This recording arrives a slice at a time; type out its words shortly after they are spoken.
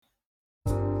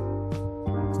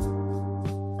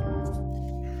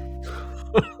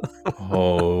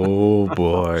Oh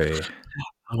boy.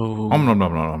 Oh, Nom, nom,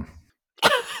 nom, nom.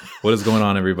 What is going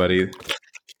on, everybody?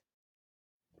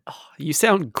 you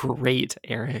sound great,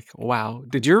 Eric. Wow.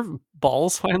 Did your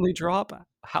balls finally drop?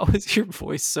 How is your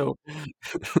voice so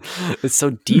it's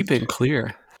so deep and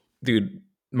clear? Dude,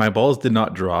 my balls did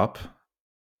not drop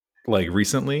like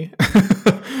recently,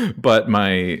 but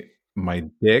my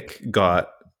dick got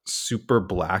super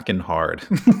black and hard.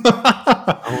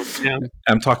 Oh, damn.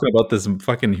 I'm talking about this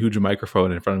fucking huge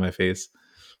microphone in front of my face.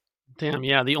 Damn,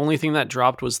 yeah, the only thing that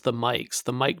dropped was the mics.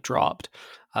 The mic dropped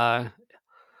uh,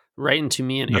 right into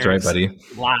me and That's right, Eric's buddy.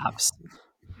 laps.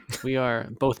 We are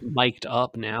both mic'd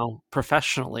up now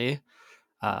professionally.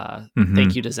 Thank you Hmm.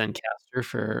 to Zencaster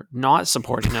for not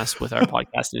supporting us with our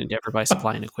podcasting endeavor by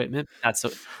supplying equipment.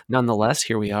 Nonetheless,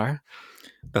 here we are.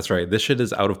 That's right. This shit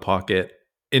is out of pocket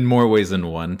in more ways than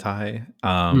one, Ty.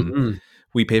 Mhm.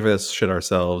 We pay for this shit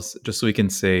ourselves just so we can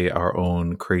say our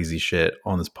own crazy shit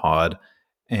on this pod.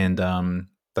 And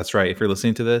that's right. If you're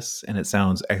listening to this and it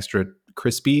sounds extra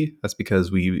crispy, that's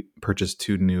because we purchased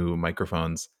 2 new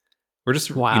microphones. We're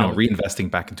just, Wow,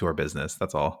 reinvesting back into our business.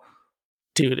 That's all.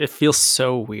 dude, it feels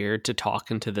so weird to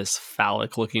talk into this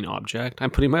phallic-looking object. I'm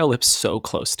putting my lips so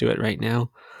close to it right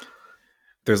now.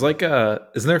 There's like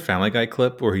isn't there a Family Guy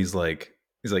clip where he's like,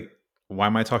 why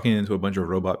am I talking into a bunch of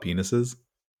robot penises?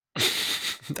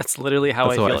 That's literally how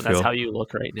That's I how I feel. That's feel. how you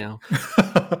look right now.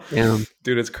 Damn.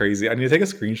 Dude, it's crazy. I need to take a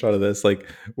screenshot of this. Like,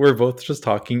 we're both just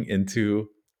talking into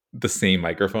the same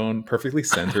microphone, perfectly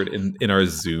centered in our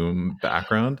Zoom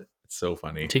background. It's so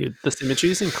funny. Dude, this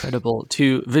imagery is incredible.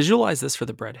 To visualize this for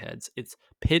the breadheads, it's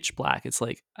pitch black. It's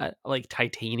like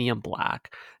titanium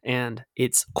black, and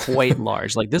it's quite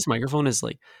large. Like this microphone is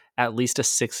like at least a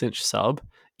 6-inch sub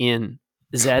in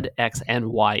Z, X, and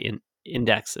Y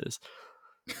indexes,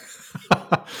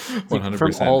 like from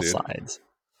 100%, all dude. sides.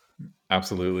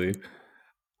 Absolutely.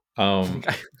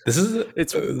 This is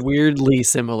It's weirdly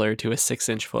similar to a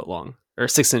 6-inch foot long or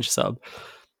 6-inch sub.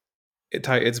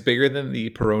 it's bigger than the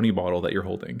Peroni bottle that you're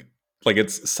holding. Like,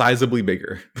 it's sizably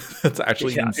bigger. That's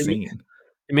actually Yeah, insane,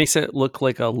 it makes it look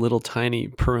like a little tiny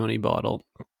Peroni bottle.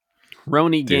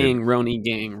 Roni dude. gang, Roni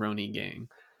gang, Roni gang.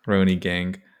 Roni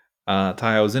gang.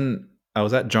 Ty, I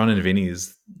was at John and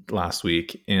Vinny's last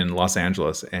week in Los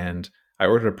Angeles, and I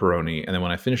ordered a Peroni, and then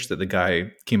when I finished it, the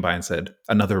guy came by and said,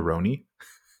 "Another Roni."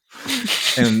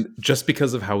 And just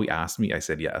because of how he asked me, I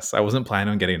said yes. I wasn't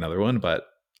planning on getting another one, but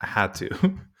I had to.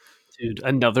 Dude,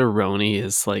 another Roni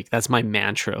is like that's my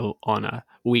mantra on a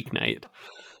weeknight.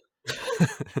 I Yeah,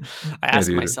 ask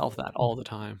dude. myself that all the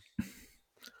time.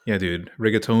 Yeah, dude.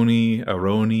 Rigatoni, a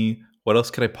Roni. What else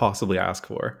could I possibly ask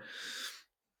for?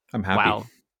 I'm happy. Wow,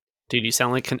 dude, you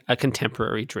sound like a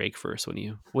contemporary Drake verse when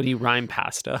you rhyme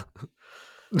pasta.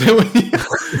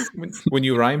 When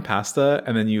you rhyme pasta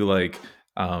and then you like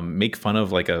make fun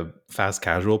of like a fast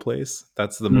casual place,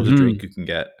 that's the most Hmm. Drake you can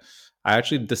get. I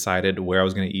actually decided where I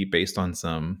was going to eat based on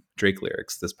some Drake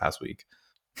lyrics this past week.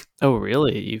 Oh,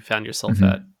 really? You found yourself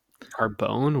at Hmm.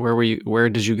 Carbone? Where were you? Where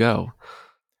did you go?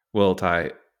 Well,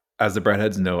 Ty, as the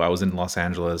breadheads know, I was in Los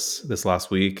Angeles this last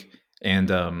week,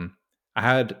 and I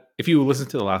had. If you listen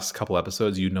to the last couple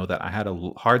episodes, you know that I had a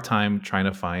hard time trying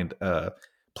to find a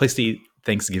place to eat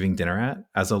Thanksgiving dinner at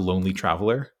as a lonely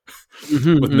traveler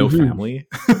with no Hmm. family.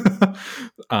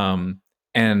 um,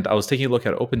 and I was taking a look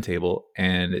at OpenTable,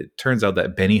 and it turns out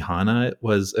that Benihana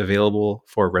was available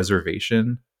for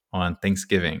reservation on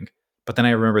Thanksgiving. But then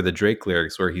I remember the Drake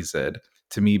lyrics where he said,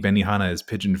 "To me, Benihana is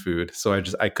pigeon food," so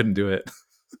I couldn't do it.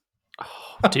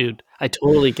 Oh, dude, I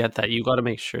totally get that. You got to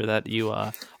make sure that you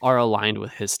are aligned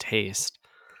with his taste.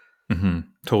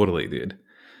 Totally, dude.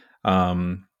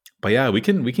 Um, but yeah, we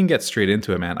can get straight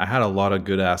into it, man. I had a lot of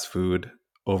good ass food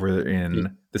over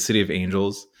in the City of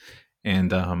Angels,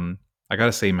 and I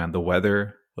gotta say, man, the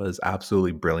weather was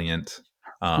absolutely brilliant.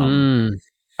 Um, Mm.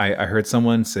 I heard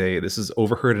someone say this is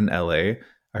overheard in LA.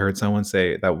 I heard someone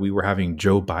say that we were having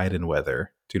Joe Biden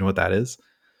weather. Do you know what that is?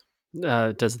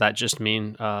 Does that just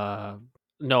mean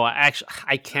no,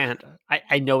 I can't.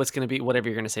 I know it's gonna be whatever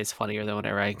you're gonna say is funnier than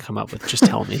whatever I come up with. Just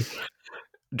tell me.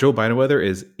 Joe Biden weather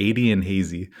is 80 and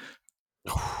hazy.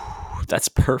 That's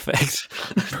perfect.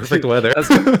 Perfect Dude, weather.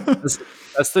 that's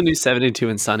that's the new 72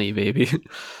 and sunny, baby.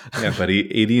 Yeah,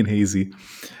 buddy, 80 and hazy.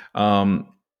 Um,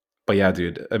 but yeah,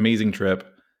 dude, amazing trip.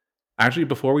 Actually,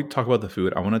 before we talk about the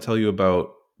food, I want to tell you about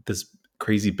this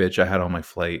crazy bitch I had on my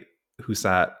flight who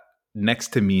sat next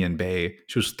to me and Bay.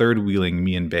 She was third wheeling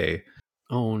me and Bay.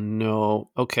 Oh no.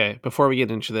 Okay, before we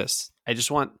get into this, I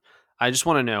just want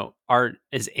to know,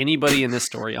 is anybody in this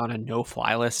story on a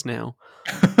no-fly list now?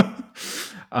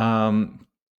 um,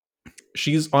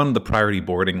 she's on the priority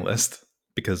boarding list.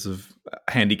 because of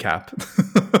handicap.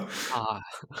 Ah,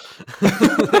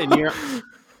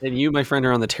 and you, my friend,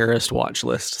 are on the terrorist watch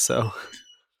list. So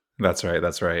That's right.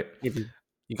 That's right. maybe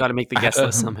you got to make the I had, guest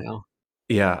list somehow.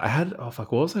 yeah, I had. Oh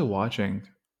fuck! What was I watching?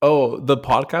 Oh, the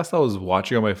podcast I was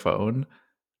watching on my phone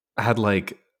had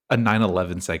like a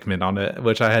 9/11 segment on it,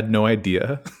 which I had no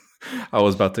idea I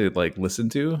was about to like listen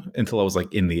to until I was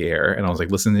like in the air, and I was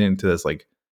like listening to this like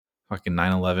fucking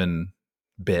 9/11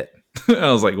 bit.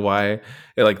 I was like, why?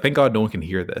 Yeah, like, thank God no one can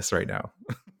hear this right now.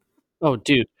 Oh,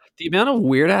 dude, the amount of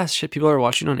weird ass shit people are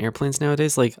watching on airplanes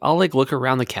nowadays. Like, I'll like look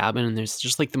around the cabin and there's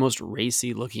just like the most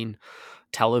racy looking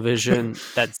television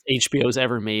that HBO's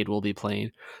ever made will be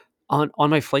playing. On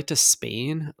my flight to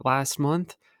Spain last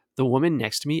month, the woman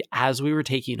next to me, as we were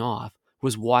taking off,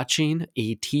 was watching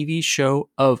a TV show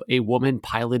of a woman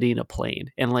piloting a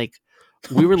plane. And like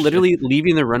we Oh were shit! literally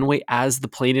leaving the runway as the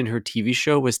plane in her TV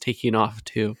show was taking off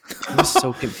too. It was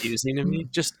so confusing to me.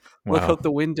 Just look Wow. out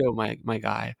the window, my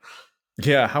guy.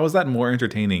 Yeah, how is that more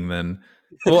entertaining than?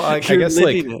 Well, I You're guess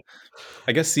living like it.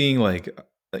 I guess seeing like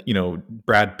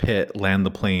Brad Pitt land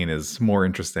the plane is more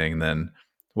interesting than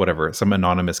whatever some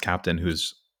anonymous captain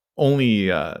who's only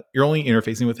you're only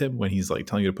interfacing with him when he's like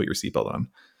telling you to put your seatbelt on.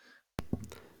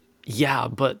 Yeah,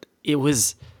 but it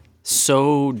was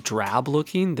so drab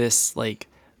looking, this like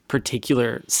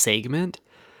particular segment.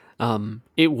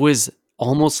 It was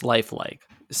almost lifelike.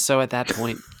 So at that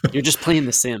point, you're just playing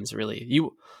The Sims, really.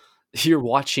 You're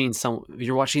watching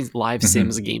live Mhm.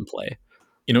 Sims gameplay.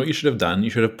 You know what you should have done? You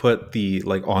should have put the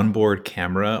like onboard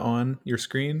camera on your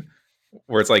screen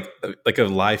where it's like a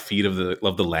live feed of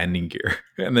the landing gear,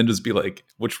 and then just be like,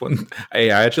 which one?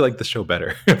 Hey, I actually like the show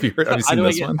better. Have you seen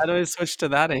this one? How do I switch to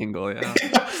that angle? Yeah.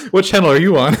 What channel are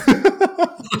you on?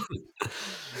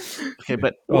 Okay,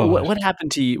 but Oh, what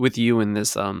happened to you with you and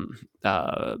this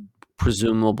uh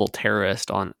presumable terrorist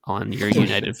on your oh shit.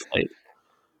 United flight?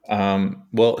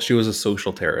 Well, she was a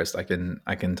social terrorist. I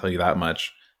can tell you that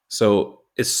much. So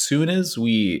as soon as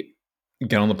we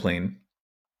get on the plane,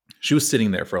 she was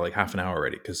sitting there for like half an hour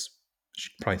already because she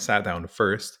probably sat down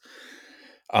first.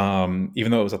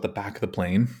 Even though it was at the back of the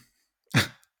plane,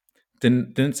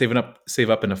 didn't save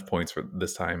up enough points for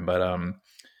this time. But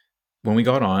when we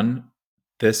got on,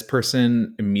 this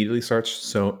person immediately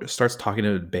starts talking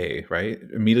to Bay, right?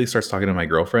 Immediately starts talking to my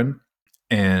girlfriend,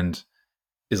 and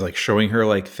is like showing her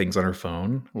like things on her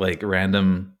phone, like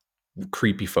random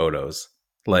creepy photos,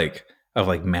 like of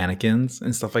like mannequins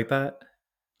and stuff like that.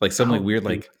 Like some like Oh, weird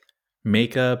dude. like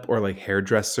makeup or like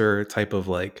hairdresser type of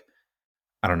like,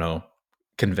 I don't know,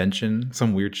 convention,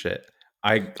 some weird shit.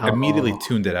 I immediately Oh,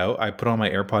 tuned it out. I put on my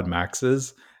AirPod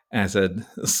Maxes and I said,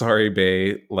 "Sorry,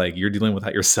 Bay, like you're dealing with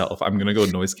that yourself. I'm gonna go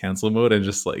noise cancel mode and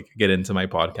just like get into my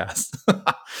podcast."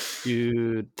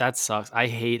 dude, that sucks. I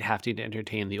hate having to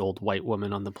entertain the old white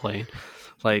woman on the plane.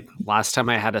 Like last time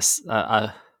I had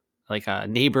like a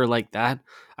neighbor like that,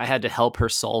 I had to help her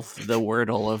solve the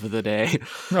Wordle of the day.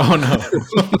 Oh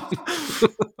no.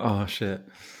 Oh shit.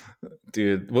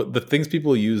 Dude, what the things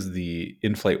people use the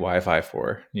in-flight Wi-Fi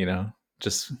for,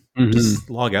 just Mhm. just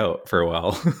log out for a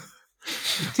while.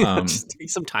 Just um take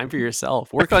some time for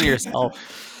yourself. Work on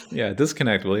yourself. yeah,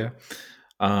 disconnect, will you?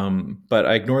 But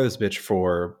I ignore this bitch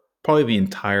for probably the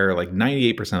entire like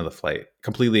 98% of the flight.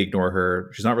 Completely ignore her.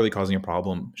 She's not really causing a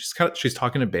problem. She's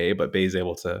talking to Bay, but Bay's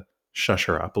able to shush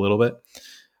her up a little bit.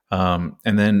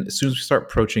 And then as soon as we start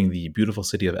approaching the beautiful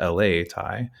city of LA,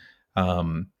 Ty,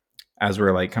 um, as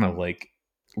we're like kind of like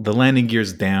the landing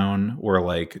gears down, we're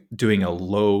like doing a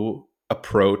low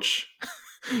approach.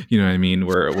 You know what I mean?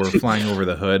 We're flying over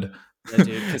the hood. Yeah,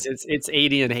 dude, because it's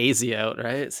 80 and hazy out,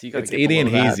 right? So you got to It's get 80 and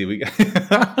below that. hazy. We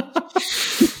got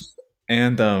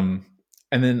and and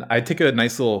then I take a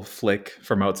nice little flick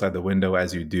from outside the window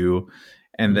as you do,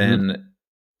 and Mhm. then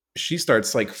she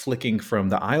starts like flicking from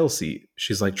the aisle seat.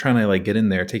 She's like trying to like get in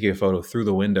there, taking a photo through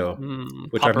the window,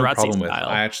 which I have no Paparazzi problem with. I style.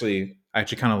 actually, I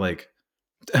actually kind of like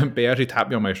they actually tapped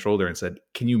me on my shoulder and said,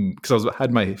 "Can you?" Because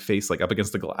had my face like up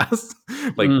against the glass,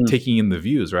 like Mm. taking in the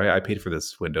views. Right, I paid for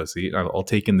this window seat. I'll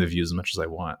take in the views as much as I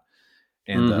want.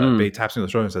 And Bay Mhm. taps me on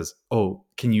the shoulder and says, "Oh,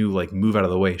 can you like move out of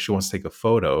the way? She wants to take a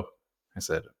photo." I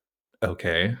said,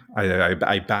 "Okay."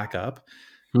 I back up,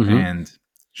 Mhm. and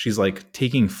she's like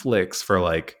taking flicks for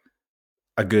like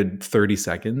a good 30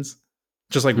 seconds,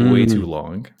 just like way too Mm.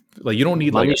 long. Like you don't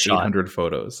need like Money shot. 800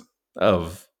 photos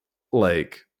of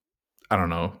like, I don't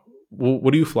know.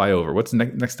 What do you fly over? What's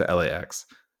next to LAX?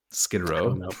 Skid I don't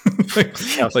Row. know. like,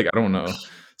 Yeah, like I don't know.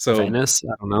 So Venice?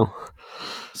 I don't know.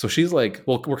 so she's like,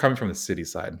 well, we're coming from the city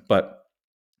side, but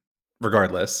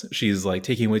regardless, she's like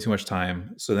taking way too much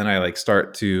time. So then I like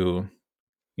start to,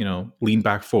 lean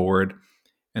back forward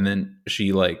And then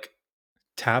she like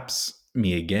taps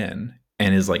me again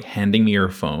and is like handing me her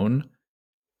phone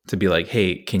to be like,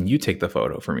 hey, can you take the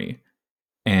photo for me?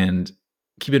 And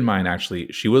keep in mind, actually,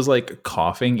 she was like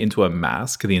coughing into a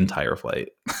mask the entire flight.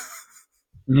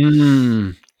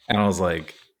 Mm. And I was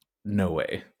like, no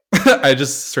way. I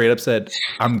just straight up said,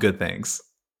 I'm good, thanks.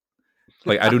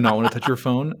 Like, I do not want to touch your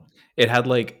phone. It had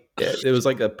like, it was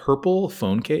like a purple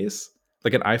phone case,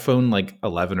 like an iPhone like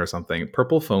 11 or something,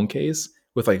 purple phone case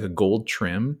with like a gold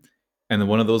trim and then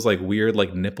one of those like weird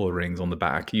like nipple rings on the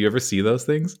back. You ever see those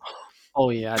things? Oh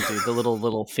yeah, dude, the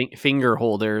little finger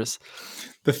holders.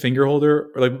 The finger holder,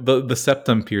 or like the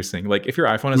septum piercing. Like if your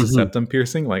iPhone has a Mhm. septum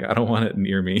piercing, like I don't want it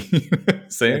near me. Yeah,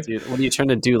 Say dude. What are you trying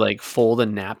to do? Like fold a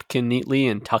napkin neatly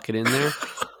and tuck it in there?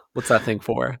 What's that thing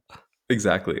for?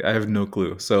 exactly. I have no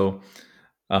clue. So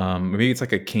maybe it's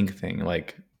like a kink thing.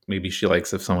 Like maybe she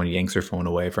likes if someone yanks her phone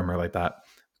away from her like that.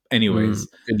 Anyways,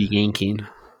 Good yanking.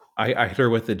 I hit her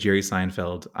with the Jerry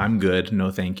Seinfeld, I'm good, no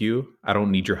thank you. I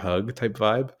don't need your hug type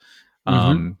vibe. Mhm,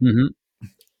 Um, mhm.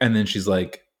 and then she's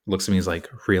like, looks at me, is like,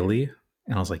 really?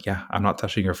 And I was like, yeah, I'm not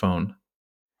touching your phone.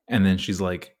 And then she's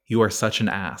like, you are such an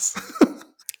ass.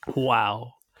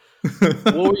 Wow.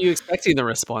 What were you expecting the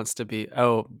response to be?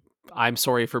 "Oh, I'm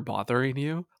sorry for bothering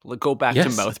you." Like, go back to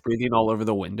yes. mouth breathing all over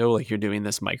the window like you're doing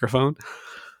this microphone?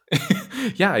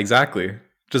 yeah, exactly.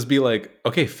 Just be like,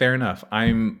 okay, fair enough.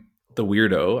 I'm the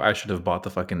weirdo. I should have bought the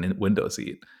fucking window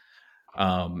seat.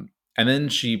 And then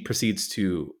she proceeds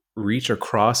to reach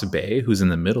across Bay, who's in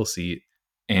the middle seat,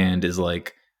 and is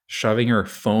like shoving her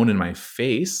phone in my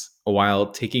face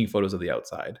while taking photos of the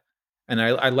outside. And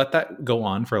I let that go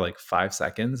on for like 5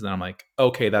 seconds. And I'm like,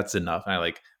 okay, that's enough. And I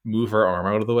like move her arm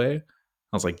out of the way.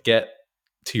 I was like, get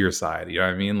to your side. You know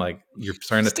what I mean? Like, you're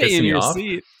starting to Stay piss in me your off.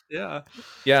 seat. Yeah.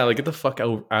 Yeah, like, get the fuck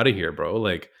out of here, bro.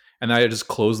 Like, and I just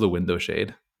close the window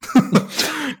shade.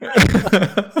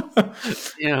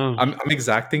 Yeah. I'm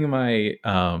exacting my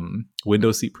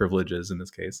window seat privileges in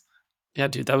this case. Yeah,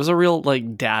 dude, that was a real,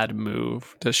 like, dad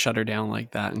move to shut her down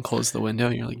like that and close the window.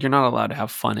 You're like, "You're not allowed to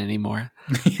have fun anymore."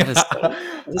 yeah, That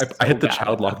is I so hit the badass.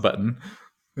 child lock button.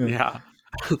 Yeah.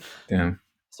 Yeah. Damn,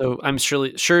 So, I'm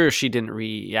sure she didn't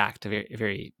react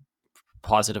very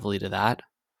positively to that.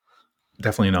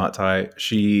 definitely not Ty.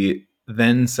 She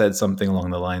then said something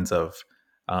along the lines of,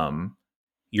 um,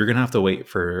 "You're gonna have to wait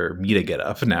for me to get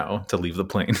up now to leave the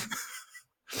plane."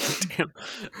 Damn.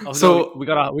 Oh, no, so we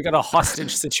got a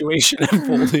hostage situation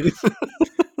unfolding.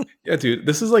 yeah, dude,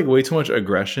 this is like way too much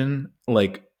aggression.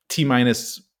 Like T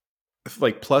minus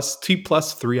like plus T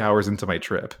plus 3 hours into my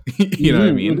trip. you know what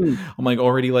I Mhm, mean? mhm. I'm like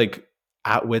already like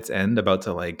at wit's end about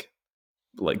to like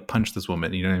punch this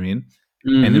woman, you know what I mean?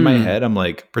 And in my Mhm. head, I'm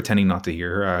like pretending not to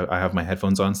hear her. I have my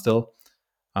headphones on still.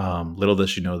 Little does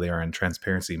she know they are in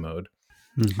transparency mode.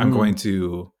 I'm Mhm. going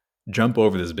to jump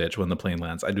over this bitch when the plane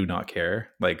lands. I do not care.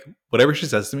 Like whatever she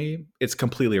says to me, it's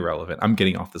completely irrelevant. I'm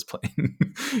getting off this plane.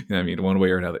 you know what I mean? One way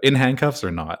or another. In handcuffs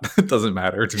or not. it doesn't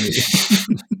matter to me.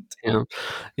 Damn.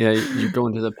 Yeah, you're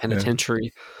going to the yeah.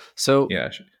 penitentiary. So, Yeah.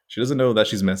 She doesn't know that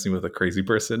she's messing with a crazy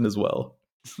person as well.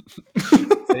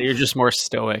 you're just more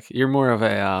stoic. You're more of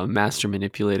a, master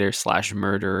manipulator slash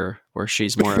murderer, where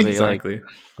she's more of a, exactly.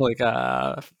 like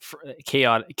a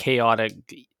chaotic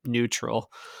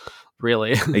neutral,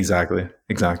 really. Exactly.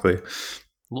 Exactly.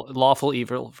 Lawful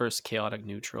evil versus chaotic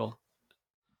neutral.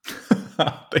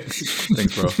 thanks.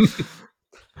 Thanks, bro.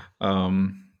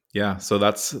 Yeah, so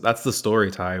that's the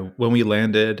story, Ty. When we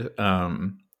landed,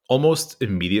 almost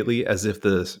immediately, as if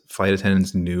the flight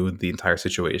attendants knew the entire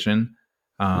situation,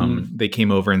 Mm. they came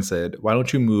over and said, "Why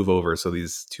don't you move over so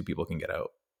these two people can get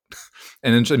out?"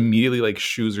 And then she immediately like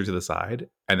shoos her to the side,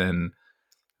 and then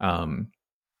um,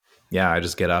 yeah, I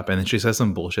just get up, and then she says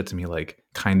some bullshit to me like,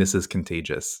 "Kindness is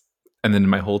contagious," and then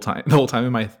the whole time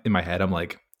in my head, I'm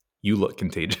like, "You look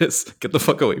contagious. Get the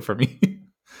fuck away from me."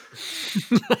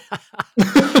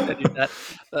 Yeah, dude,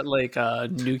 that like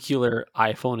nuclear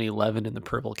iPhone 11 in the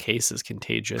purple case is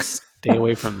contagious. Stay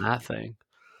away from that thing.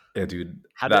 yeah, dude,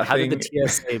 How did that how did the thing.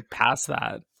 TSA pass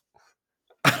that?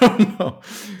 I don't know.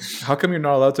 How come you're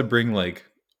not allowed to bring like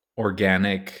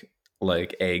organic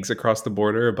like eggs across the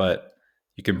border, but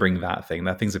you can bring that thing?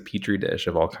 That thing's a petri dish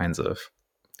of all kinds of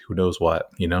who knows what,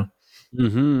 you know?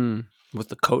 Mm-hmm. With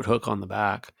the coat hook on the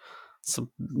back, some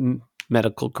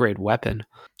medical grade weapon.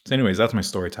 So, anyways, that's my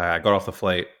story, Ty. I got off the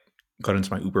flight, got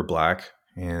into my Uber Black,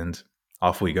 and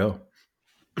off we go.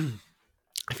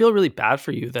 I feel really bad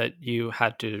for you that you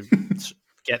had to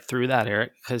get through that,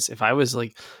 Eric. Because if I was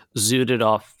like zooted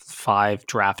off 5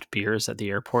 draft beers at the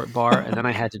airport bar and then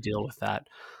I had to deal with that,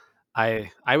 I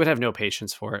would have no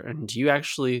patience for it. And you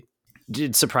actually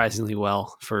did surprisingly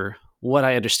well for what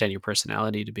I understand your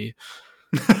personality to be.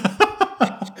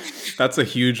 That's a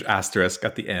huge asterisk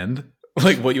at the end.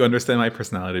 Like what you understand my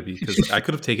personality to be, because I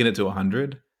could have taken it to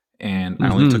 100 and I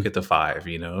only took Mm-hmm. it to 5,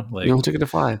 you know? You Like only took it to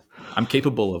 5. I'm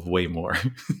capable of way more.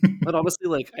 But honestly,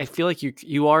 like I feel like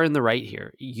you are in the right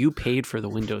here. You paid for the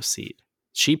window seat.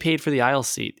 She paid for the aisle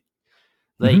seat.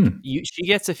 Like Hmm. she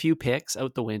gets a few picks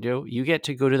out the window. You get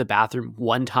to go to the bathroom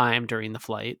one time during the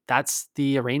flight. That's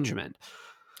the arrangement.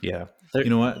 Yeah. There, You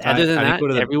know what, other Ty? than I didn't that, go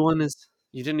to the everyone is.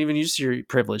 You didn't even use your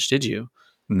privilege, did you?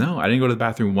 No, I didn't go to the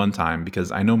bathroom one time because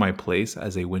I know my place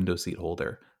as a window seat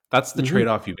holder. That's the Mm-hmm.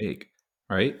 trade-off you make,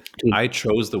 right? Dude. I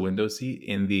chose the window seat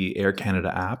in the Air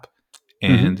Canada app,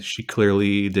 Mm-hmm. and she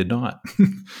clearly did not.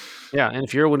 Yeah, and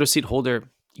if you're a window seat holder,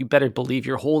 you better believe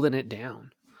you're holding it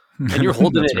down, and you're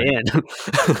holding That's it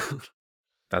right. in.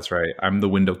 That's right. I'm the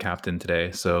window captain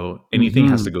today, so anything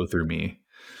has Mm-hmm. to go through me.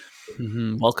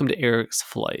 Mm-hmm. Welcome to Eric's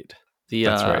flight. The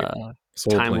That's right.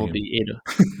 Soul time will plane. be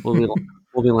 8.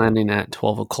 We'll be landing at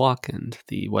 12 o'clock, and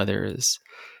the weather is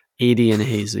 80 and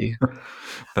hazy.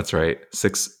 That's right.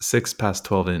 Six past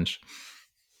 12 inch.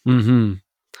 Mm-hmm.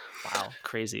 Wow,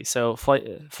 crazy. So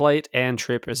flight and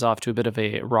trip is off to a bit of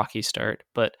a rocky start,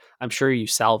 but I'm sure you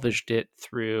salvaged it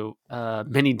through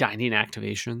many dining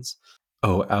activations.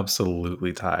 Oh,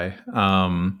 absolutely, Ty.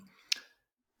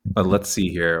 Let's see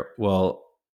here. Well,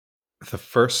 the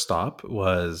first stop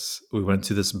was we went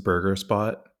to this burger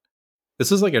spot.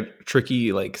 This is like a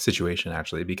tricky like situation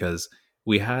actually because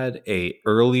we had a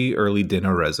early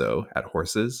dinner rezo at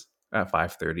Horses at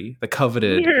 5:30. The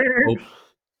coveted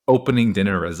opening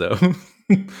dinner rezo.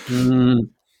 Mm,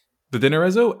 The dinner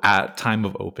rezo at time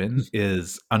of open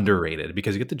is underrated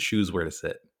because you get to choose where to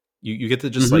sit. You get to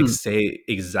just like mhm. say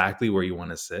exactly where you want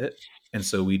to sit. And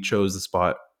so we chose the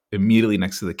spot immediately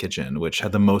next to the kitchen, which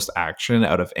had the most action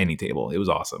out of any table. It was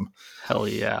awesome. Hell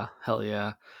yeah, hell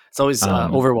yeah. It's always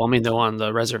Um, overwhelming though on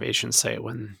the reservation site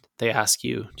when they ask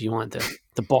you, "Do you want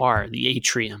the bar, the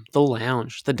atrium, the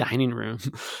lounge, the dining room?"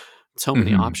 So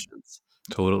many mhm, options.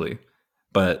 totally.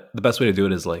 But the best way to do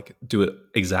it is like do it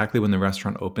exactly when the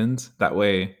restaurant opens. That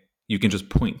way you can just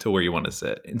point to where you want to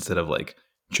sit instead of like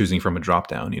choosing from a drop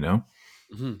down, you know?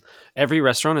 Mhm. Every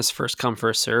restaurant is first come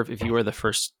first serve. If you are the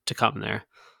first to come there.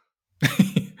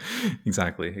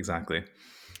 Exactly.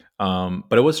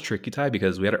 But it was tricky, Ty,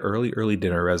 because we had an early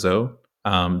dinner rezo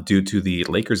due to the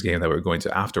Lakers game that we were going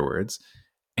to afterwards.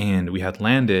 And we had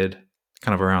landed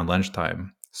kind of around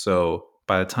lunchtime. So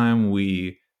by the time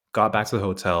we got back to the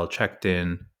hotel, checked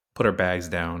in, put our bags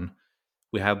down,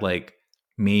 we had like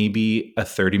maybe a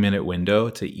 30-minute window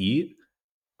to eat,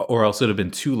 or else it would have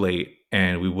been too late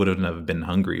and we wouldn't have been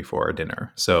hungry for our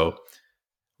dinner. So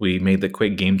we made the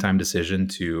quick game time decision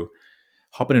to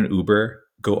hop in an Uber,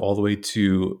 go all the way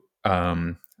to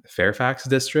Fairfax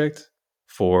district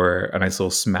for a nice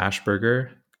little smash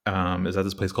burger. Is at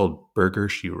this place called Burger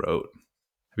She Wrote.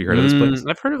 Have you heard of this place?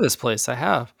 I've heard of this place. I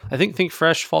have. I think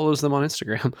Fresh follows them on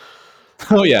Instagram.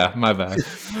 Oh yeah, my bad.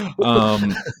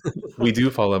 We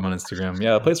do follow them on Instagram.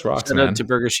 Yeah, the place rocks, Shout out to man.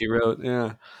 Burger She Wrote.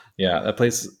 Yeah. Yeah, that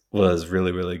place was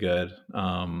really good.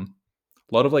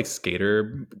 A lot of like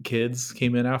skater kids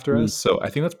came in after Mm. us, so I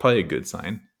think that's probably a good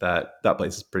sign that that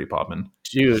place is pretty popping.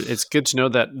 Dude, it's good to know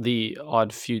that the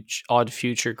Odd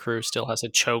Future crew still has a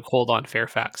chokehold on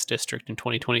Fairfax District in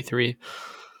 2023.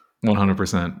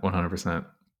 100%, 100%.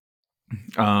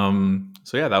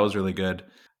 So yeah, that was really good.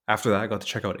 After that, I got to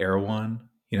check out Erewhon.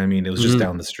 You know what I mean? It was just Mhm.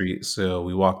 down the street. So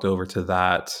we walked over to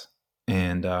that.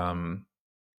 And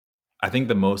I think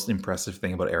the most impressive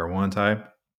thing about Erewhon, Ty,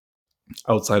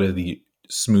 outside of the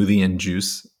smoothie and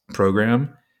juice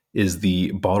program, is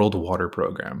the bottled water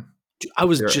program. Dude, I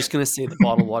was There. just gonna say the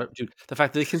bottled water, dude. The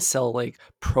fact that they can sell like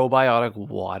probiotic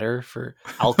water for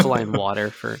alkaline water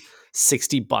for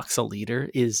 $60 a liter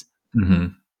is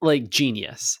Mhm. like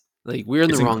genius. Like we're in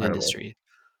the It's wrong incredible. industry.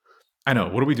 I know.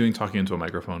 What are we doing talking into a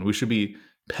microphone? We should be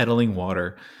peddling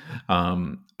water.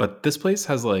 But this place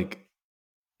has like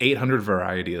 800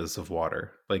 varieties of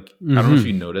water. Like, I don't know if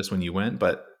you Hmm. noticed when you went,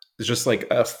 but it's just like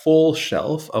a full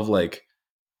shelf of like,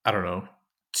 I don't know,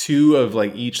 two of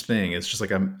like each thing. It's just like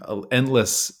a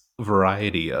endless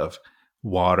variety of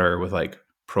water with like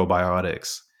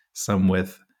probiotics, some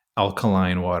with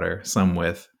alkaline water, some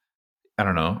with, I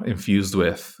don't know, infused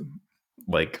with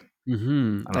like, I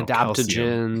don't know,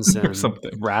 calcium Adaptogens or and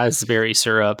something. raspberry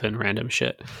syrup and random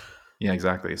shit. Yeah,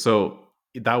 exactly. So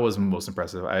that was most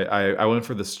impressive. I went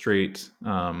for the straight,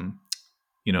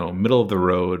 middle of the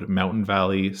road Mountain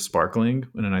Valley sparkling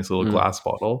in a nice little Mm, glass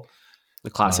bottle, the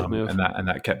classic and move,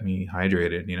 that kept me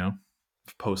hydrated.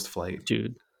 Post flight.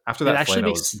 dude. After It that actually flight, I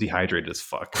was makes dehydrated as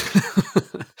fuck.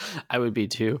 I would be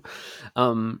too.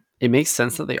 It makes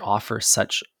sense that they offer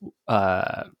such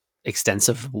uh,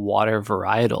 extensive water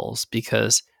varietals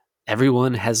because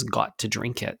everyone has got to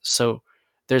drink it. So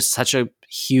there's such a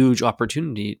huge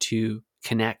opportunity to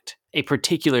connect a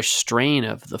particular strain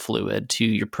of the fluid to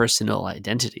your personal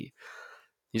identity.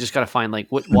 You just got to find like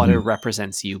what water Mhm.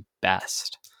 represents you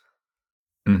best.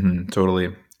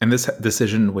 Totally. And this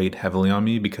decision weighed heavily on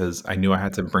me because I knew I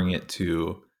had to bring it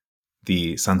to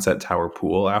the Sunset Tower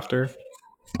pool after,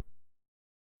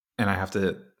 and I had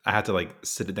to like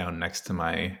sit it down next to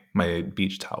my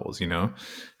beach towels, you know?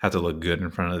 Had to look good in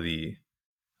front of the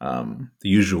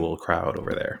usual crowd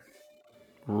over there.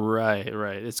 Right,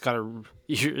 right.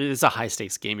 It's a high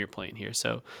stakes game you're playing here.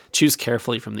 So choose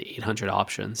carefully from the 800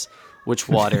 options. Which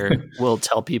water will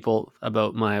tell people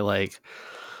about my like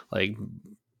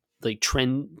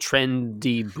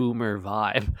trendy boomer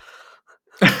vibe.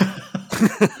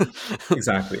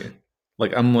 Exactly.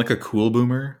 Like I'm like a cool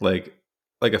boomer, like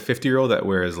a 50-year-old that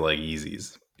wears like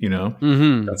Yeezys, you know?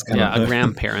 That's kind of Yeah, a the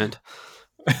grandparent.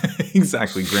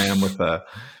 exactly Graham with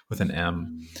an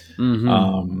M. Mm-hmm.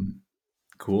 Um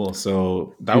cool.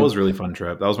 So that Dude, was a really fun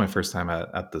trip. That was my first time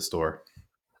at the store.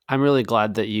 I'm really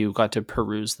glad that you got to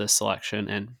peruse this selection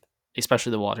and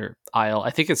especially the water aisle. I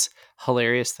think it's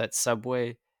hilarious that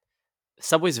Subway's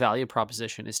value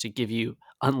proposition is to give you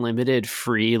unlimited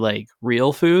free like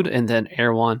real food, and then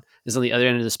Air One is on the other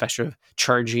end of the spectrum,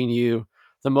 charging you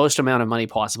the most amount of money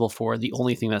possible for the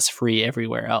only thing that's free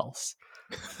everywhere else.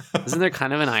 Isn't there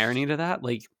kind of an irony to that?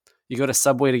 Like you go to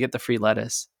Subway to get the free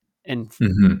lettuce and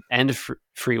hmm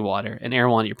free water, and Air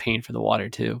One you're paying for the water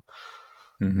too.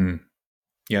 hmm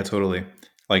Yeah, totally.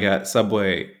 Like at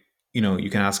Subway, you know, you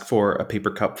can ask for a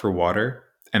paper cup for water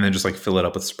and then just like fill it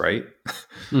up with Sprite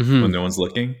when Mm-hmm. no one's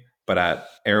looking. But at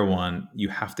Air One, you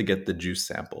have to get the juice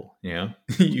sample. You know,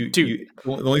 you Dude,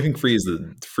 the only thing free is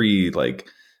the free like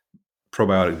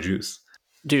probiotic juice.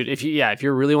 dude, if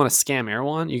you really want to scam Air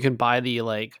One, you can buy the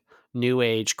like new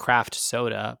age craft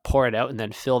soda, pour it out, and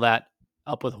then fill that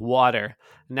up with water.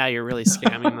 Now you're really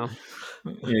scamming them.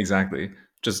 Yeah, exactly.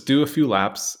 Just do a few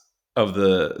laps of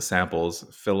the samples,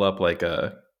 fill up like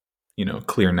a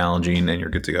clear Nalgene, and you're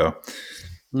good to go.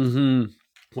 Mm-hmm.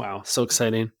 Wow, so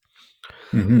exciting.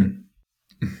 hmm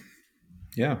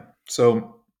Yeah.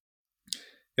 So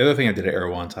the other thing I did at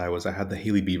Erewhon was I had the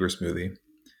Haley Bieber smoothie,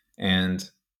 and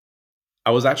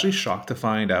I was actually shocked to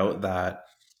find out that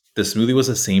the smoothie was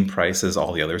the same price as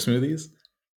all the other smoothies.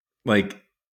 Like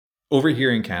over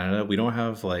here in Canada, we don't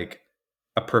have like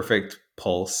a perfect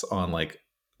pulse on like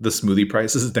the smoothie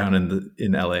prices down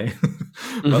in LA.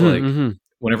 But Mm-hmm, like mm-hmm.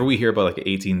 whenever we hear about like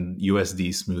 18 USD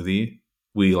smoothie,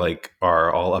 we like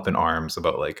are all up in arms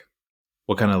about like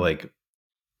what kind of like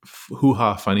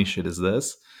hoo-ha funny shit is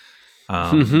this?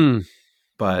 Um Mm-hmm.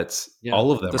 but Yeah.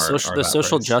 all of them are The that price.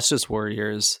 social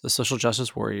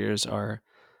justice warriors are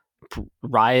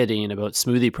rioting about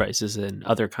smoothie prices in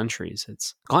other countries.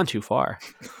 It's gone too far.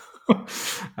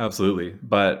 Absolutely.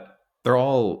 But they're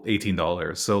all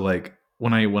 $18. So like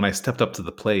when I stepped up to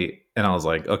the plate and I was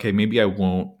like, okay, maybe I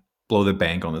won't blow the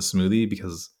bank on the smoothie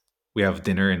because we have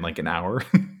dinner in like an hour.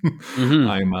 Mm-hmm.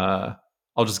 I'm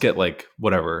I'll just get like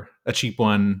whatever, a cheap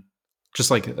one,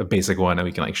 just like a basic one and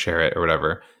we can like share it or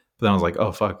whatever. But then I was like,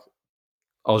 oh fuck,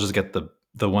 I'll just get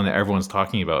the one that everyone's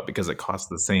talking about because it costs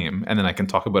the same and then I can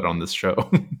talk about it on this show.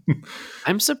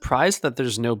 I'm surprised that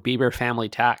there's no Bieber family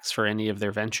tax for any of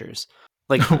their ventures.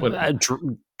 Like What-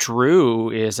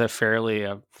 Drew is a fairly,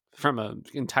 from an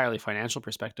entirely financial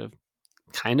perspective,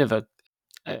 kind of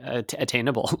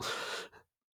attainable.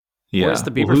 Where's yeah.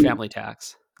 the Well, Bieber who family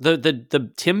tax?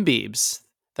 The Tim Biebs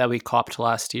that we copped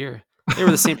last year, they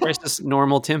were the same price as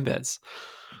normal Timbits.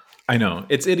 I know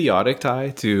it's idiotic,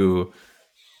 Ty, to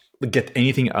get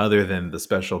anything other than the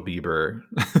special Bieber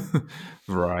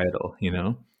varietal, you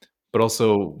know. But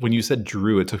also, when you said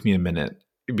Drew, it took me a minute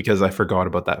because I forgot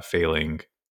about that failing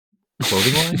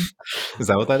clothing line. Is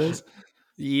that what that is?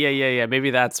 Yeah.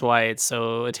 Maybe that's why it's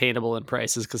so attainable in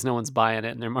prices because no one's buying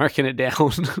it and they're marking it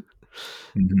down.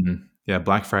 Yeah,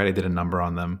 Black Friday did a number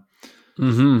on them.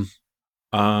 hmm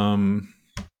Um,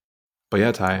 but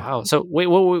yeah, Ty. Wow. So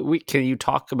wait, can you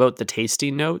talk about the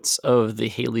tasting notes of the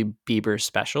Haley Bieber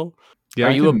special? Yeah, Are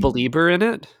I you a can. believer in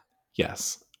it?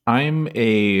 Yes, I'm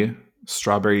a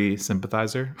strawberry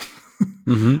sympathizer.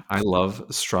 hmm I love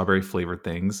strawberry flavored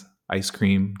things: ice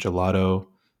cream, gelato,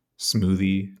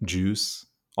 smoothie, juice,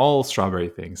 all strawberry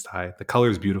things. Ty, the color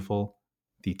is beautiful.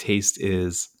 The taste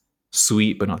is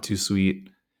sweet, but not too sweet.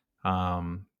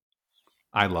 Um,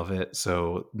 I love it.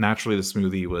 So naturally, the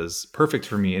smoothie was perfect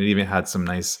for me, and it even had some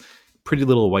nice, pretty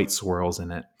little white swirls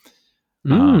in it.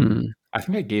 Mm. I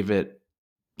think I gave it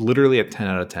literally at 10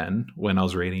 out of 10 when I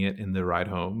was rating it in the ride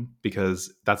home,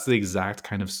 because that's the exact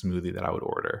kind of smoothie that I would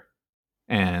order.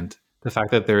 And the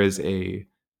fact that there is a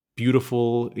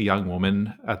beautiful young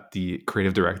woman at the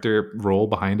creative director role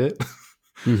behind it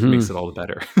makes Mm-hmm. it all the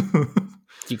better.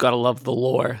 You gotta love the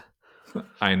lore.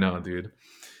 I know, dude.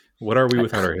 What are we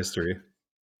without our history?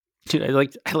 Dude, I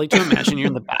like to imagine you're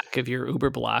in the back of your Uber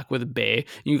Black with Bay.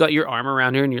 You got your arm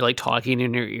around her and you're like talking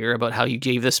in her ear about how you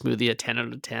gave the smoothie a 10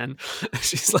 out of 10.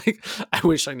 She's like, I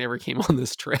wish I never came on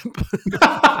this trip.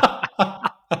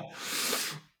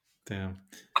 Damn.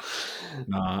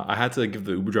 Nah, I had to give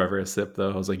the Uber driver a sip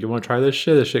though. I was like, "You want to try this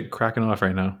shit? This shit cracking off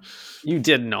right now." You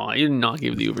did not. You did not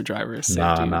give the Uber driver a sip,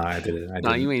 Nah, dude. I didn't. I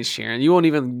No, you didn't. ain't sharing. You won't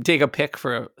even take a pic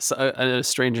for a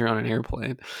stranger on an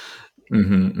airplane.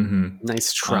 Mm-hmm, mm-hmm.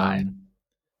 Nice try.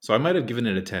 So I might have given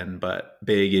it a 10, but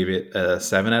Bay gave it a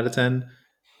 7 out of 10.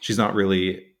 She's not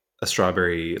really a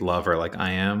strawberry lover like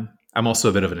I am. I'm also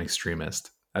a bit of an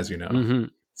extremist, as you know. Mm-hmm.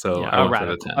 So Yeah, I a went for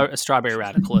the radical, 10. a strawberry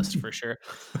radicalist for sure.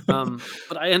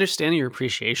 But I understand your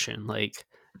appreciation. Like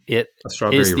it A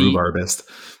strawberry is rhubarbist.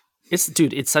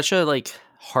 dude, it's such a like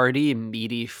hearty,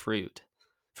 meaty fruit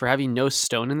for having no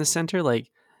stone in the center. Like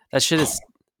that shit is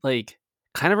like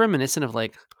kind of reminiscent of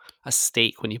like a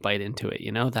steak when you bite into it.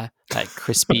 You know that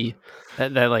crispy,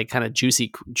 that like kind of juicy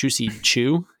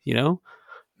chew. You know.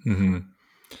 Mm-hmm.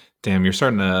 Damn, you're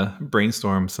starting to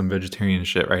brainstorm some vegetarian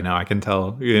shit right now. I can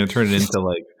tell you're gonna turn it into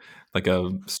like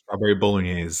a strawberry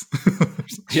bolognese.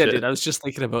 Yeah, dude, Shit. I was just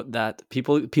thinking about that.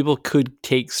 People could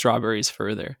take strawberries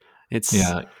further. It's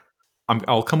Yeah,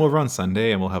 I'll come over on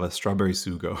Sunday and we'll have a strawberry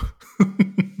sugo.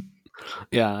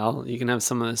 yeah, you can have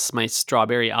some of this my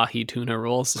strawberry ahi tuna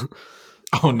rolls.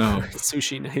 Oh no.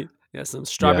 Sushi night. Yeah, some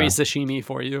strawberry Yeah, sashimi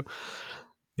for you.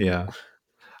 yeah.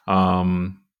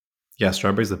 Um, yeah,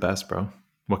 strawberry's the best, bro.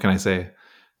 What can I say?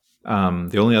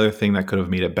 The only other thing that could have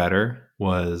made it better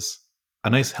was a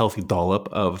nice healthy dollop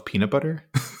of peanut butter.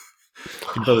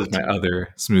 Peanut butter is my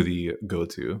other smoothie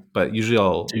go-to, but usually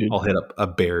Dude, I'll hit up a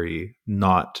berry,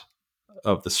 not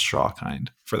of the straw kind,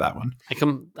 for that one.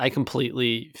 I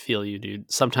completely feel you,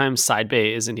 dude. Sometimes side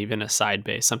bay isn't even a side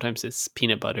bay. Sometimes it's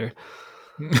peanut butter,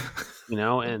 you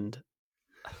know, and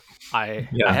I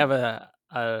Yeah. have a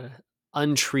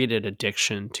untreated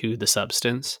addiction to the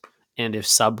substance. And if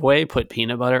Subway put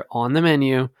peanut butter on the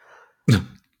menu,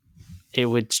 it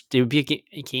would be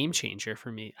a game changer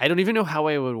for me. I don't even know how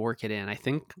I would work it in. I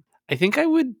think I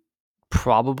would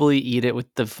probably eat it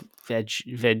with the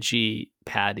veggie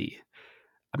patty.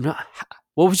 I'm not.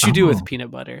 What would you do with Oh, peanut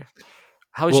butter?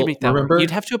 How would you well, make that work? You'd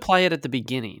remember? have to apply it at the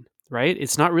beginning, right?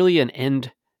 It's not really an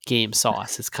end game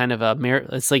sauce. It's kind of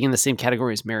it's like in the same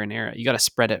category as marinara. You got to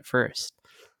spread it first.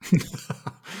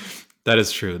 That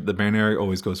is true. The marinara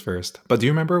always goes first. But do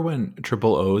you remember when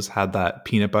Triple O's had that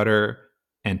peanut butter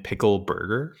and pickle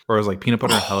burger? Or it was like peanut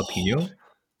butter and Oh, jalapeno?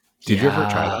 Did you ever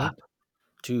try yeah. that?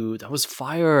 Dude, that was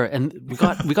fire. And we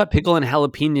got pickle and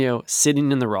jalapeno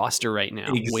sitting in the roster right now,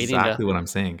 waiting to Exactly what I'm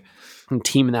saying.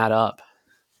 team that up.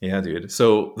 Yeah, dude.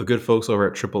 So the good folks over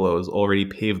at Triple O's already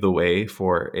paved the way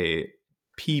for a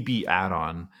PB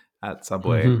add-on at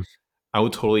Subway. Hmm. I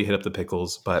would totally hit up the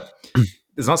pickles, but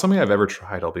it's not something I've ever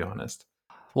tried, I'll be honest.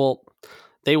 Well,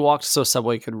 they walked so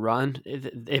Subway could run.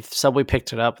 If Subway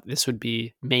picked it up, this would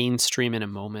be mainstream in a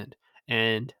moment.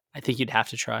 And I think you'd have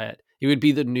to try it. It would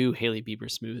be the new Haley Bieber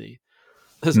smoothie,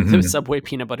 the Hmm. Subway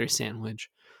peanut butter sandwich.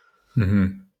 Hmm.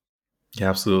 Yeah,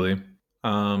 absolutely.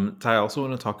 Ty, I also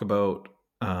want to talk about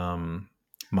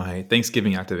my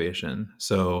Thanksgiving activation.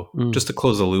 So Mm. just to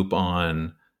close the loop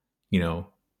on,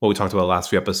 what we talked about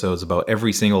last few episodes about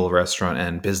every single restaurant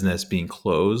and business being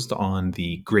closed on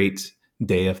the great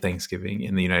day of Thanksgiving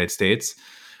in the United States.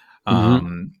 Hmm.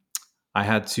 Um, I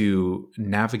had to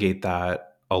navigate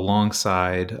that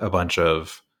alongside a bunch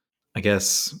of, I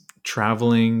guess,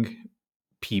 traveling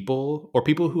people or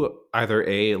people who either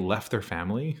A, left their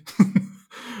family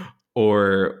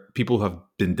or people who have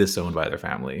been disowned by their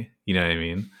family. You know what I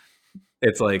mean?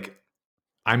 It's like,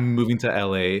 I'm moving to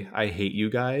LA. I hate you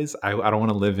guys. I don't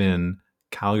want to live in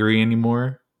Calgary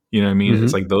anymore. You know what I mean? Hmm.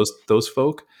 It's like those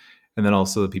folk. And then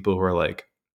also the people who are like,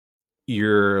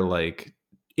 you're like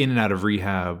in and out of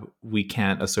rehab. We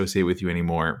can't associate with you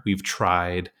anymore. We've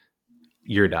tried.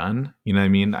 You're done. You know what I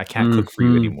mean? I can't cook for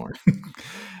you Hmm. anymore. And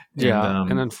Yeah. And it's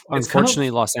kind of, unfortunately,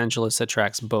 Los Angeles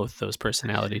attracts both those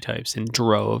personality types in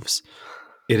droves.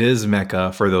 it is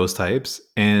mecca for those types.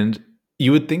 And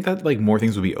you would think that like more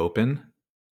things would be open.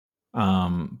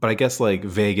 But I guess like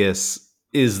Vegas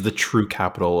is the true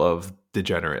capital of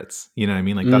degenerates. You know what I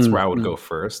mean? Like that's where I would Hmm. go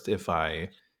first if I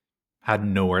had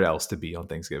nowhere else to be on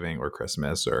Thanksgiving or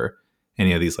Christmas or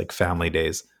any of these like family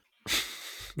days.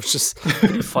 which is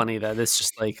pretty funny that it's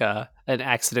just like an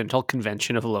accidental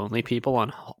convention of lonely people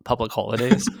on public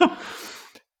holidays.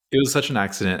 It was such an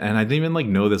accident, and I didn't even like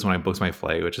know this when I booked my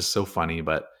flight, which is so funny.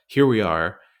 But here we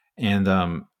are, and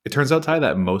it turns out, Ty,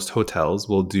 that most hotels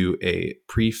will do a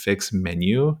prefix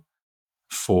menu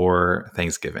for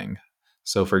Thanksgiving.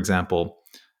 So, for example,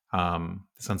 the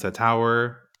Sunset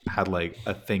Tower had like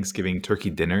a Thanksgiving turkey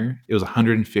dinner. It was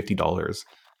 $150,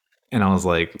 and I was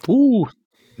like, Ooh,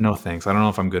 no thanks. I don't know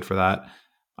if I'm good for that.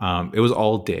 It was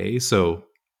all day, so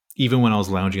even when I was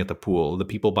lounging at the pool, the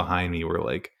people behind me were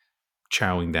like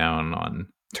chowing down on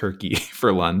turkey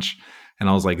for lunch, and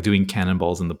I was like doing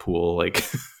cannonballs in the pool, like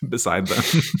beside them.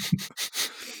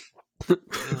 damn.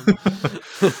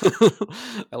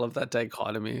 I love that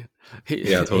dichotomy.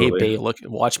 Yeah, Hey, totally. babe, look,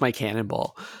 watch my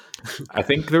cannonball. I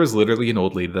think there was literally an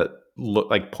old lady that looked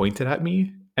like pointed at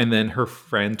me, and then her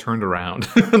friend turned around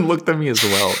and looked at me as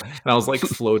well. And I was like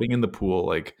floating in the pool,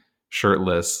 like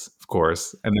shirtless, of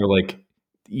course. And they're like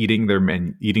eating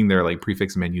their like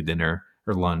prefix menu dinner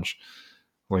or lunch.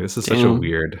 Like this is such a Damn.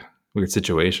 weird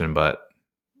situation, but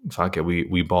fuck it,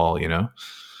 we ball, you know.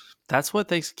 That's what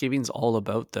Thanksgiving's all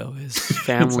about, though, is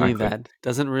family Exactly. that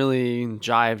doesn't really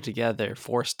jive together,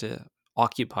 forced to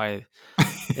occupy,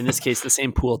 in this case, the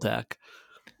same pool deck.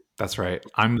 That's right.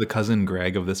 I'm the cousin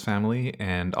Greg of this family,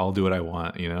 and I'll do what I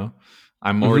want. You know,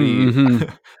 I'm Hmm, already hmm.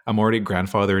 I'm already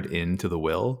grandfathered into the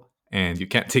will, and you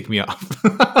can't take me off.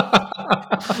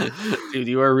 Dude,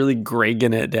 you are really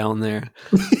Gregging it down there.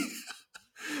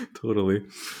 Totally.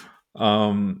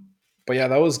 Um, but yeah,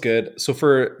 that was good. So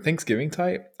for Thanksgiving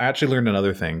type, I actually learned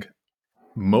another thing.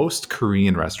 Most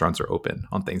Korean restaurants are open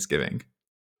on Thanksgiving.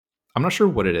 I'm not sure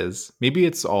what it is. Maybe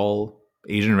it's all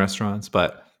Asian restaurants,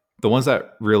 but the ones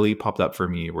that really popped up for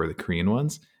me were the Korean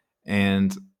ones.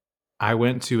 And I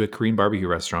went to a Korean barbecue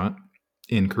restaurant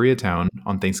in Koreatown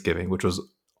on Thanksgiving, which was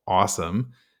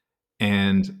awesome.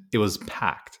 And it was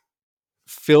packed,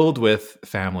 filled with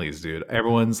families, dude.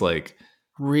 Everyone's like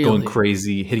going Really?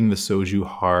 crazy, hitting the soju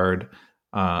hard.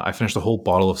 I finished a whole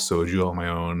bottle of soju on my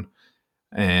own,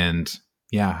 and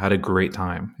yeah, had a great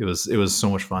time. It was so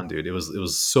much fun, dude. It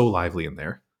was so lively in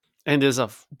there. And is a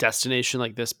destination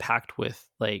like this packed with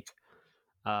like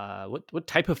what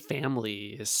type of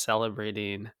family is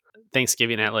celebrating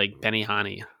Thanksgiving at like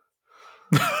Benihana?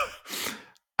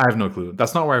 I have no clue.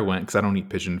 That's not where I went because I don't eat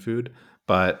pigeon food.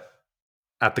 But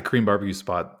at the Korean barbecue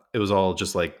spot, it was all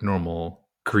just like normal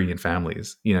Korean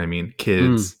families. You know what I mean? Mm,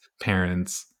 Kids,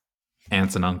 parents,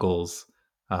 aunts and uncles,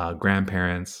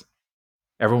 grandparents.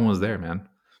 Everyone was there, man.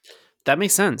 that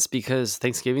makes sense because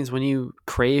Thanksgiving's when you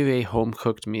crave a home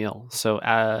cooked meal. So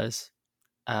as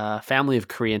a family of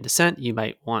Korean descent, you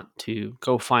might want to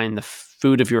go find the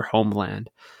food of your homeland.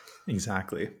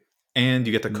 Exactly. And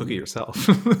you get to cook it Mm. yourself.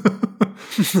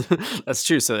 That's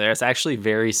true. So there's actually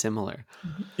very similar.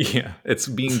 Yeah, it's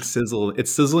being sizzled. It's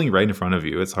sizzling right in front of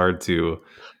you. It's hard to.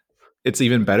 It's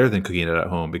even better than cooking it at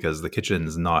home because the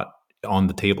kitchen's not on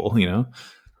the table. You know.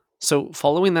 So,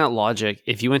 following that logic,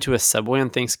 if you went to a Subway on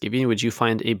Thanksgiving, would you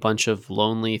find a bunch of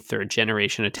lonely third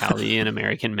generation Italian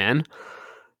American men?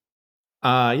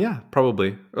 Yeah,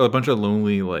 probably a bunch of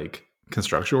lonely like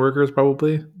construction workers.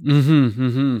 Probably. You know Mm-hmm.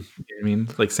 Mm-hmm. what I mean,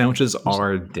 like sandwiches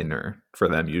are dinner for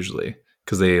them usually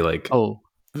because they like Oh,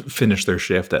 finish their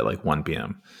shift at like 1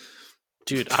 p.m.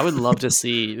 dude, I would love to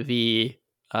see the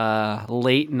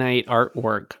late night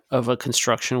artwork of a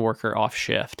construction worker off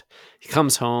shift. He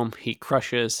comes home, he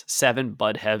crushes 7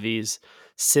 Bud Heavies,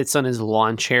 sits on his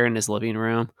lawn chair in his living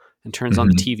room, and turns on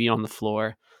the Hmm. TV on the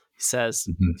floor. He says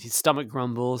Hmm. his stomach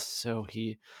grumbles, so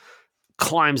he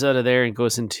climbs out of there and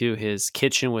goes into his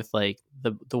kitchen with like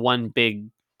the one big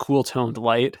cool toned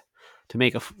light to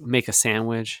make a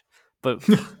sandwich. But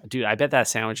dude, I bet that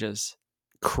sandwich is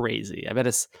crazy. I bet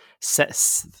it's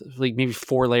like maybe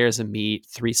 4 layers of meat,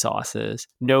 3 sauces,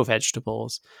 no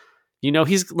vegetables. You know,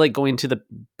 he's like going to the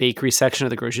bakery section of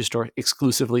the grocery store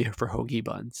exclusively for hoagie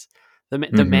buns. The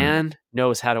Hmm. man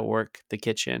knows how to work the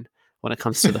kitchen when it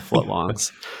comes to the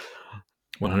footlongs.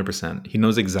 100%. He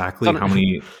knows exactly how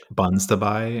many buns to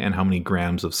buy and how many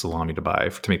grams of salami to buy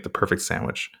to make the perfect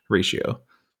sandwich ratio.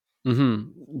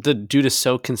 The dude is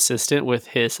so consistent with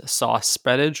his sauce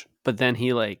spreadage, but then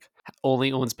he like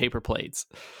only owns paper plates.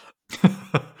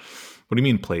 What do you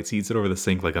mean plates? He eats it over the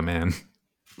sink like a man.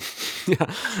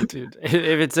 Yeah, dude. If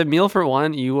it's a meal for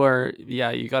one, you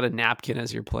got a napkin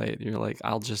as your plate. You're like,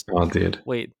 I'll just Oh, dude.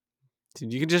 wait.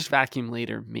 Dude, you can just vacuum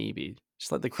later, maybe.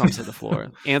 Just let the crumbs hit the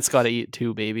floor. Ants got to eat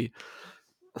too, baby.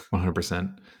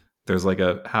 100%. There's like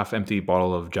a half empty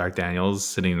bottle of Jack Daniels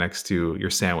sitting next to your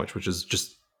sandwich, which is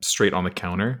just straight on the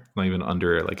counter, not even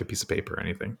under like a piece of paper or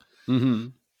anything. Hmm.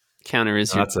 Counter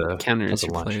is That's a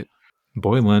your lunch. plate.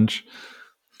 Boy lunch.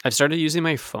 I've started using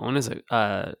my phone as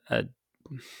a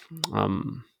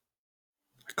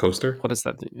Coaster. what is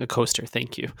that thing? A coaster.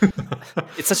 Thank you.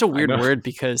 It's such a I weird know. word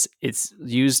because it's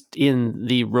used in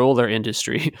the roller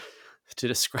industry to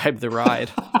describe the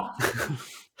ride.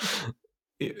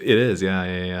 It is, yeah.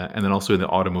 And then also in the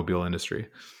automobile industry.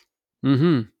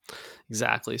 Mm-hmm.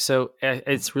 Exactly. So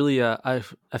it's really a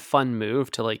fun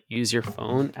move to like use your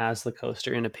phone as the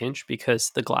coaster in a pinch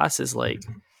because the glass is like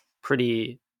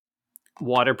pretty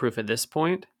waterproof at this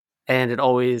point, and it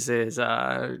always is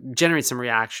generates some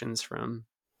reactions from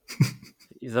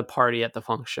the party at the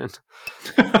function.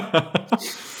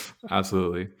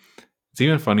 Absolutely. It's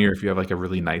even funnier if you have like a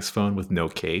really nice phone with no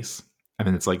case, and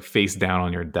then it's like face down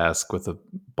on your desk with a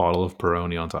bottle of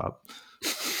Peroni on top.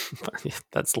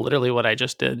 That's literally what I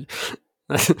just did.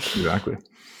 Exactly.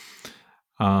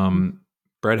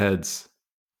 Breadheads,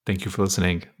 thank you for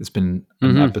listening. It's been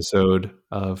an Mm-hmm. episode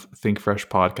of Think Fresh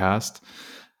podcast.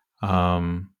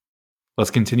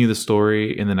 Let's continue the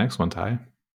story in the next one, Ty.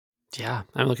 Yeah,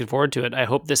 I'm looking forward to it. I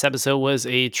hope this episode was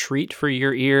a treat for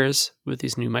your ears with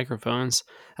these new microphones,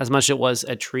 as much as it was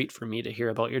a treat for me to hear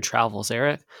about your travels,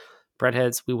 Eric.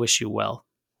 Breadheads, we wish you well.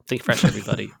 Think fresh,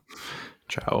 everybody.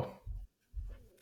 Ciao.